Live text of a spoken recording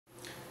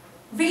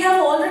We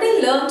have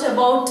already learnt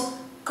about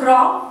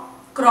crop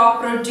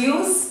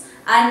produce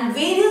and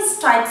various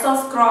types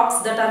of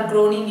crops that are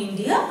grown in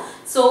India.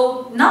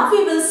 So now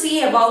we will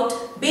see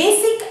about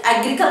basic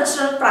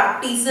agricultural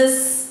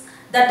practices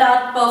that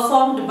are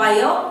performed by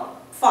a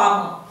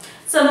farmer.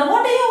 So now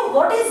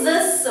what is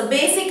this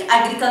basic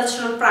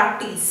agricultural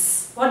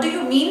practice? What do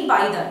you mean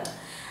by that?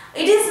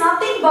 It is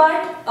nothing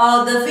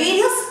but the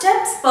various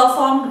steps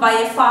performed by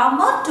a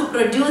farmer to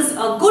produce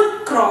a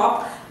good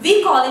crop.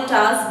 We call it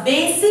as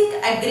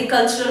basic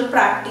agricultural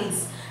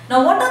practice.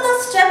 Now what are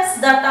the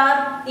steps that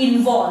are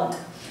involved?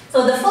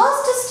 So the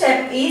first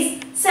step is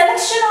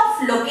selection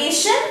of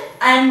location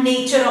and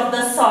nature of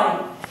the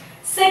soil.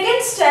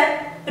 Second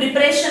step,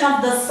 preparation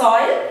of the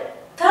soil.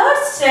 Third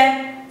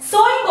step,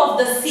 sowing of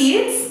the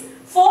seeds.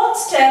 Fourth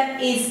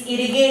step is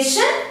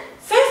irrigation.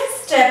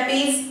 Fifth step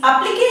is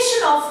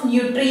application of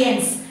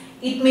nutrients.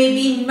 It may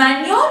be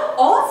manure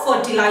or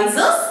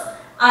fertilizers.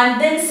 And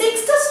then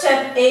sixth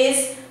step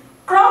is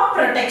crop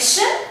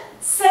protection.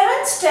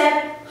 Seventh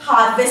step,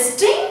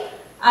 harvesting.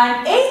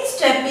 And eighth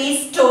step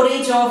is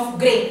storage of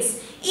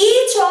grains.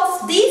 Each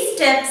of these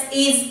steps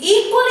is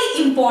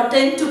equally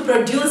important to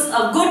produce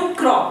a good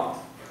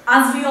crop.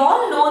 As we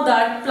all know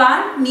that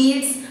plant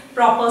needs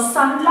proper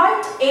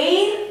sunlight,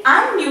 air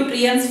and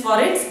nutrients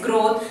for its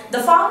growth, the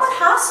farmer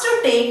has to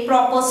take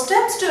proper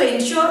steps to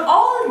ensure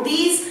all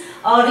these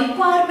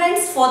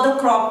requirements for the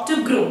crop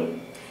to grow.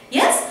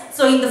 Yes,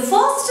 so in the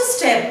first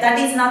step, that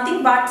is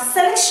nothing but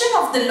selection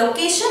of the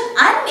location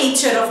and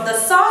nature of the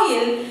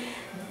soil,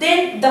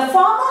 then the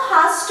farmer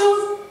has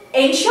to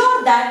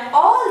ensure that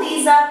all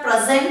these are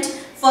present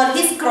for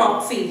his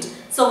crop field.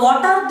 So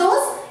what are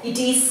those? It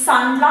is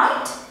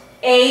sunlight,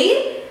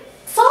 air,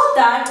 so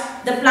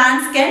that the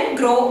plants can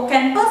grow,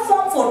 can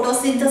perform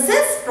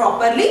photosynthesis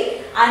properly,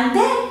 and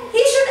then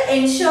he should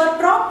ensure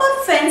proper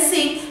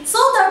fencing so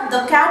that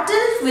the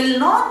cattle will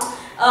not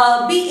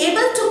be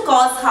able to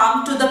cause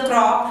harm to the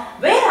crop,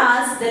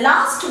 whereas the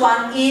last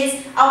one is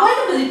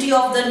availability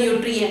of the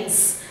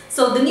nutrients.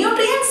 So the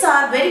nutrients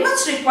are very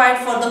much required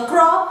for the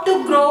crop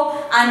to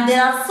grow, and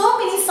there are so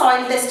many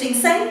soil testing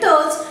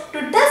centers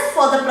to test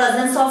for the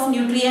presence of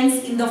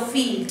nutrients in the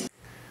field.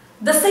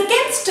 The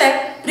second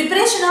step,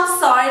 preparation of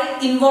soil,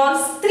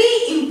 involves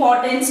three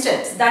important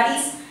steps. That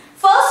is,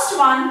 first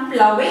one,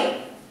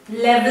 ploughing,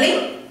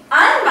 leveling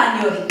and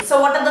manuring.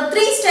 So what are the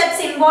three steps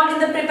involved in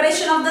the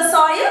preparation of the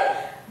soil?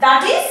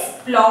 That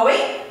is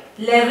ploughing,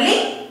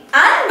 leveling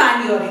and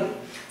manuring.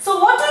 So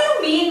what do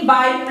you mean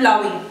by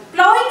ploughing?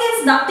 Ploughing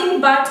is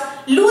nothing but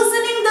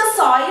loosening the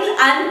soil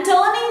and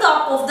turning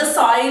up of the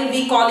soil.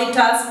 We call it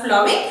as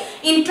ploughing.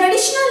 In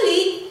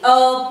traditionally,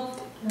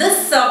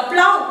 this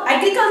plough,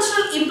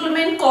 agricultural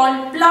implement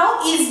called plough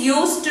is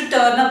used to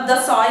turn up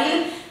the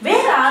soil,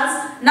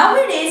 whereas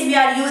nowadays we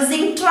are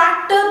using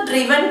tractor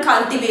driven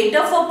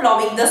cultivator for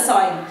ploughing the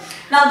soil.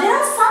 Now there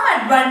are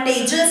some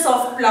advantages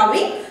of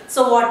ploughing.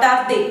 So what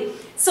are they?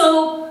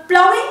 So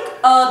ploughing,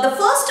 the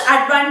first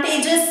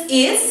advantages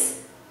is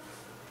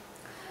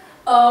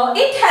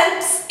it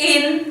helps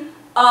in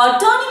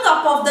turning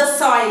up of the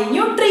soil,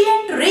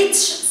 nutrient rich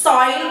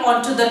soil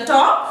onto the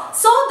top,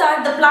 so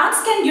that the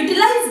plants can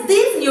utilize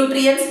these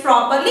nutrients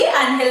properly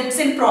and helps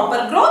in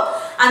proper growth.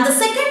 And the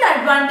second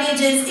advantage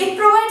is it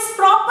provides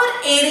proper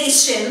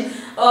aeration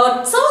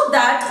so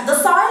that the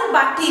soil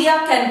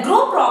bacteria can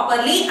grow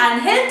properly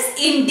and helps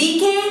in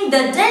decaying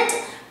the dead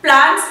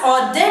plants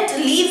or dead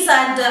leaves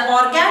and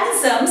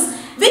organisms,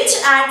 which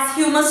adds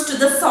humus to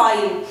the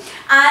soil.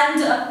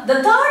 And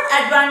the third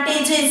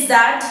advantage is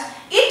that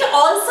it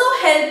also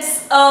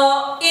helps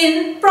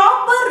in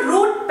proper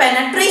root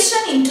penetration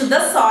into the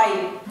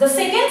soil. The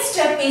second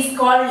step is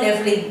called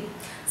leveling.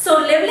 So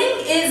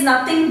leveling is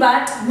nothing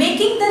but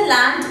making the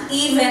land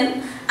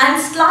even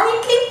and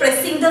slightly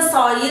pressing the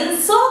soil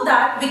so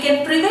that we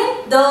can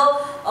prevent the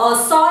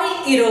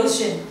soil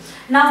erosion.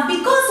 Now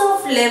because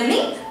of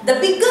leveling, the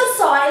bigger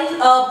soil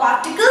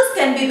particles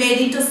can be made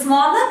into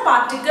smaller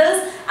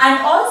particles, and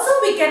also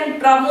we can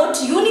promote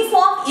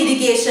uniform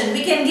irrigation.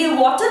 We can give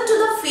water to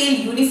the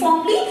field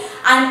uniformly,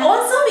 and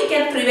also we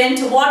can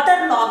prevent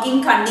water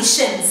logging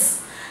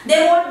conditions.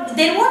 There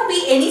won't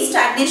be any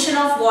stagnation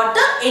of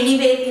water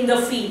anywhere in the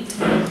field.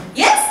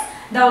 Yes.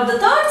 Now the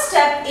third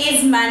step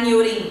is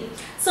manuring.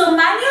 So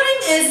manuring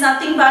is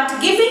nothing but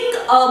giving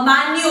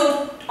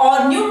manure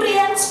or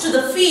nutrients to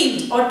the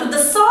field or to the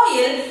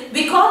soil.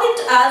 We call it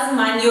as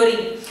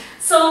manuring.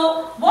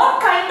 So what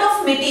kind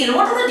of material,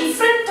 what are the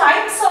different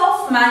types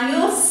of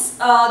manures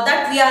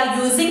that we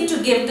are using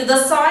to give to the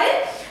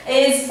soil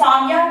is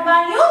farmyard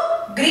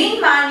manure,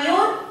 green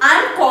manure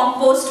and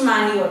compost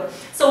manure.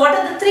 So what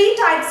are the three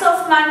types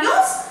of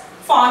manures?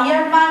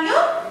 Farmyard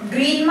manure,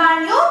 green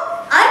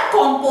manure and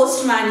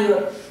compost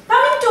manure.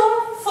 Coming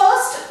to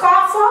first,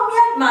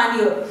 farmyard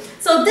manure.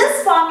 So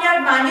this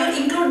farmyard manure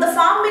includes the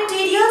farm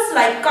materials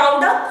like cow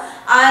dung,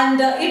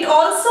 and it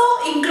also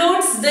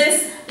includes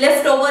this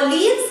leftover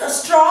leaves,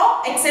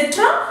 straw,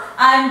 etc.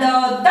 And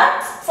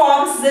that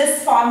forms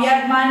this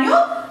farmyard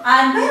manure.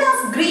 And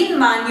whereas green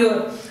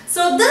manure,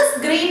 So this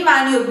green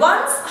manure,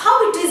 once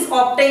how it is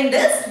obtained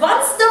is,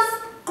 once the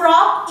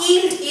crop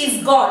yield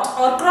is got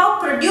or crop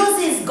produce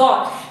is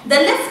got, the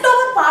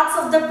leftover parts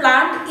of the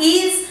plant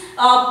is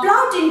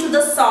plugged into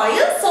the soil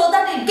so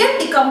that it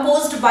get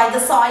decomposed by the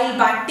soil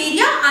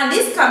bacteria and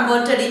is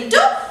converted into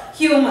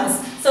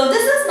humus. So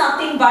this is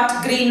nothing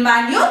but green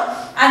manure.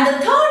 And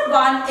the third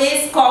one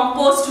is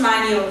compost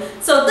manure.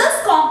 So this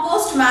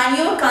compost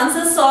manure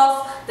consists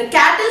of the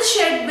cattle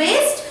shed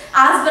waste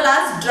as well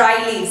as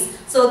dry leaves.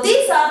 So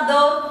these are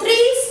the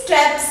 3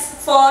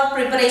 steps for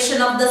preparation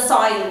of the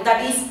soil,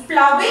 that is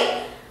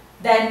ploughing,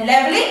 then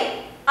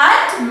leveling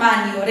and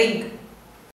manuring.